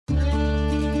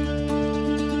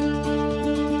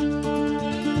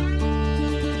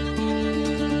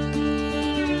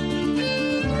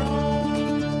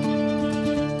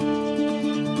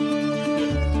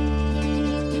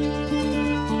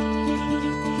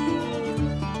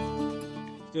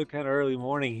Still kind of early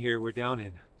morning here. We're down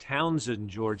in Townsend,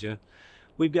 Georgia.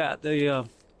 We've got the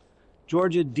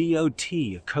Georgia DOT,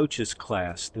 a coaches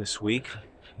class this week,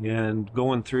 and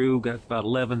going through, got about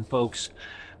 11 folks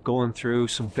going through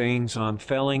some things on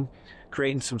felling,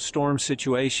 creating some storm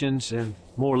situations, and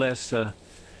more or less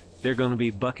they're going to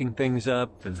be bucking things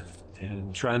up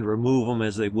and trying to remove them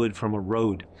as they would from a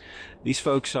road. These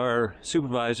folks are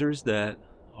supervisors that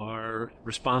are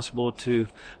responsible to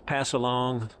pass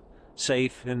along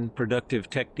safe and productive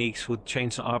techniques with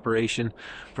chainsaw operation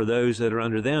for those that are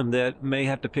under them that may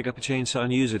have to pick up a chainsaw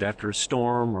and use it after a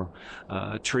storm or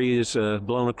a tree is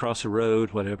blown across the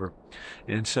road, whatever.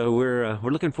 And so we're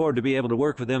looking forward to be able to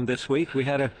work with them this week. We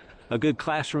had a good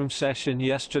classroom session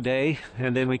yesterday,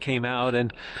 and then we came out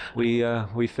and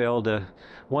we felled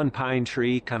one pine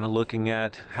tree, kind of looking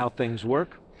at how things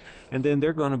work. And then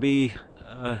they're going to be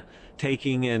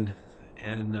taking and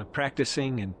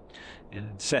practicing and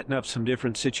setting up some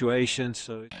different situations.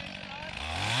 So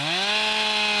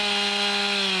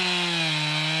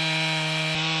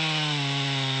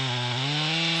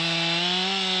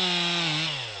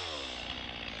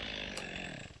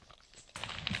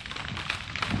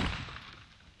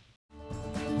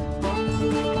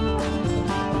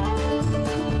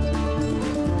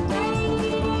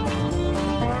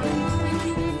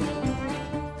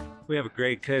we have a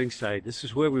great cutting site. This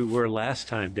is where we were last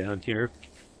time down here.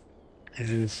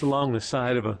 And it's along the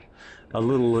side of a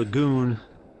little lagoon.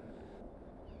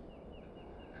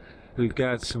 We've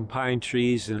got some pine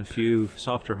trees and a few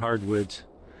softer hardwoods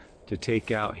to take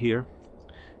out here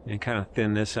and kind of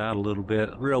thin this out a little bit.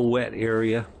 Real wet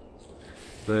area,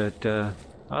 but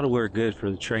ought to work good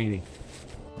for the training.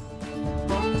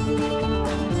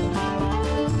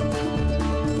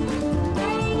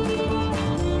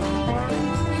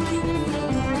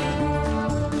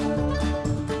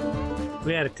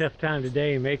 We had a tough time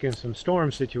today making some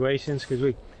storm situations because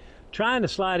we're trying to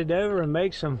slide it over and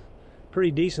make some pretty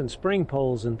decent spring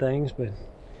poles and things, but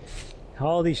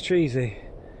all these trees, they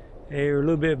were a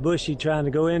little bit bushy trying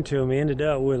to go into them. We ended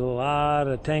up with a lot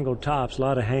of tangled tops, a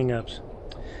lot of hang-ups.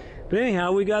 But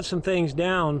anyhow, we got some things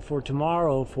down for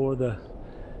tomorrow for the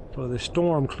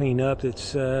storm cleanup.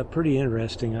 It's pretty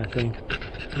interesting, I think.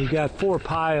 We've got 4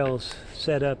 piles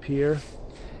set up here,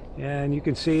 and you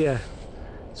can see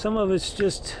some of it's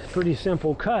just pretty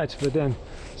simple cuts, but then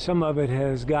some of it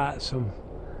has got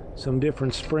some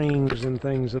different springs and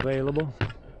things available.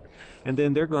 And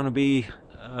then they're going to be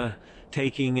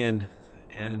taking and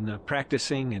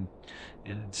practicing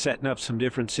and setting up some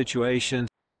different situations.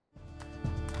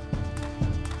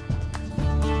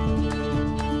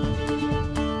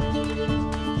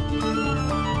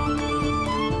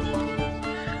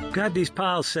 Got these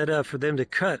piles set up for them to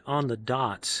cut on the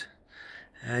dots.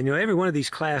 And you know, every one of these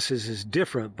classes is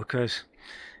different because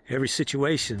every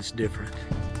situation's different.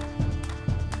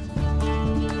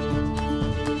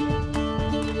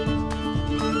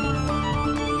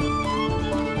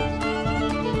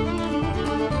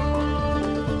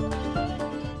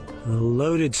 A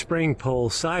loaded spring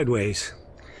pole sideways.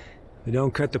 We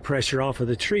don't cut the pressure off of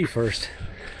the tree first.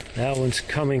 That one's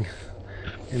coming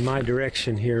in my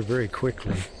direction here very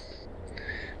quickly.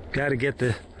 Got to get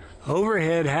the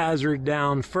overhead hazard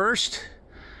down first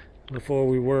before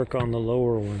we work on the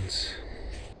lower ones.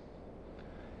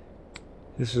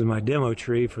 This is my demo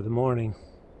tree for the morning.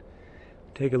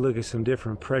 Take a look at some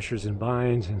different pressures and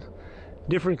binds and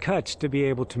different cuts to be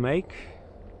able to make.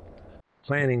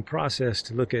 Planning process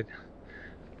to look at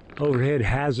overhead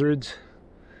hazards,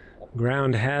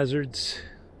 ground hazards.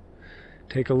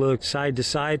 Take a look side to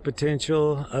side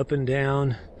potential, up and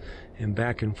down, and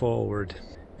back and forward.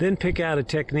 Then pick out a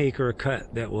technique or a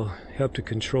cut that will help to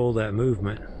control that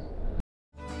movement.